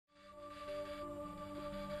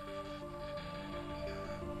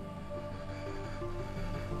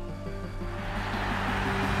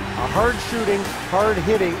hard-shooting,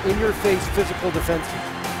 hard-hitting, in-your-face physical defenseman.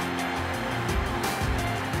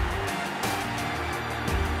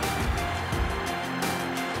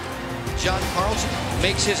 John Carlson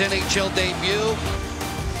makes his NHL debut.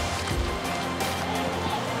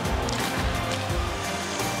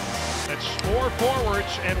 That's 4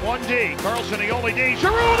 forwards and 1 D. Carlson the only D.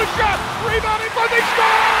 Giroux the shot! Rebounding, but they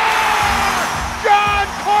score! John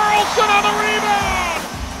Carlson on the rebound!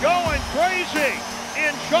 Going crazy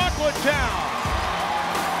in Chocolate Town.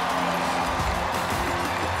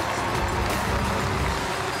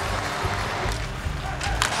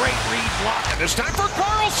 Great read block. And this time for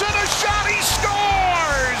Carlson, a shot, he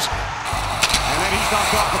scores! And then he's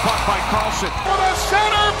knocked off the puck by Carlson. For the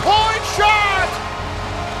center point shot!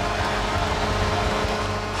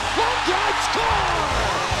 Long drive score!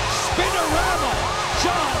 Spinorama,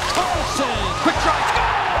 John Carlson. Quick drive score!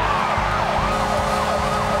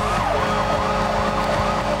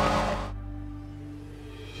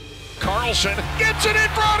 Carlson gets it in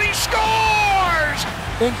front, he scores!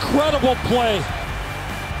 Incredible play.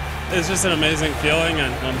 It's just an amazing feeling,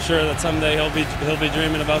 and I'm sure that someday he'll be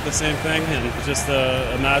dreaming about the same thing. And it's just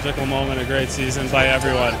a magical moment, a great season by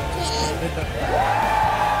everyone.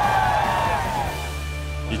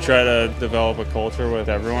 You try to develop a culture with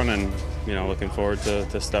everyone, and looking forward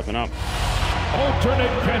to stepping up.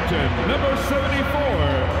 Alternate captain, number 74,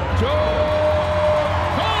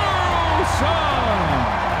 John Carlson.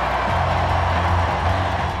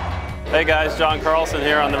 Hey guys, John Carlson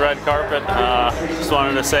here on the red carpet. Just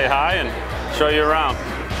wanted to say hi and show you around.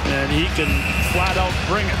 And he can flat out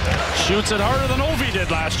bring it there. Shoots it harder than Ovi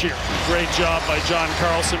did last year. Great job by John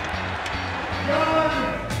Carlson.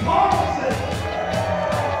 John Carlson.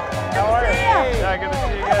 How are you? Yeah, good to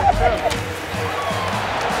see you guys too.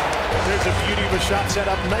 There's a beauty of a shot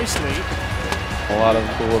set up nicely. A lot of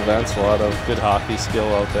cool events, a lot of good hockey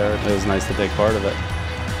skill out there. It was nice to take part of it.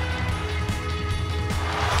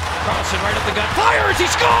 Carlson right up the gut, fires, he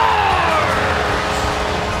scores!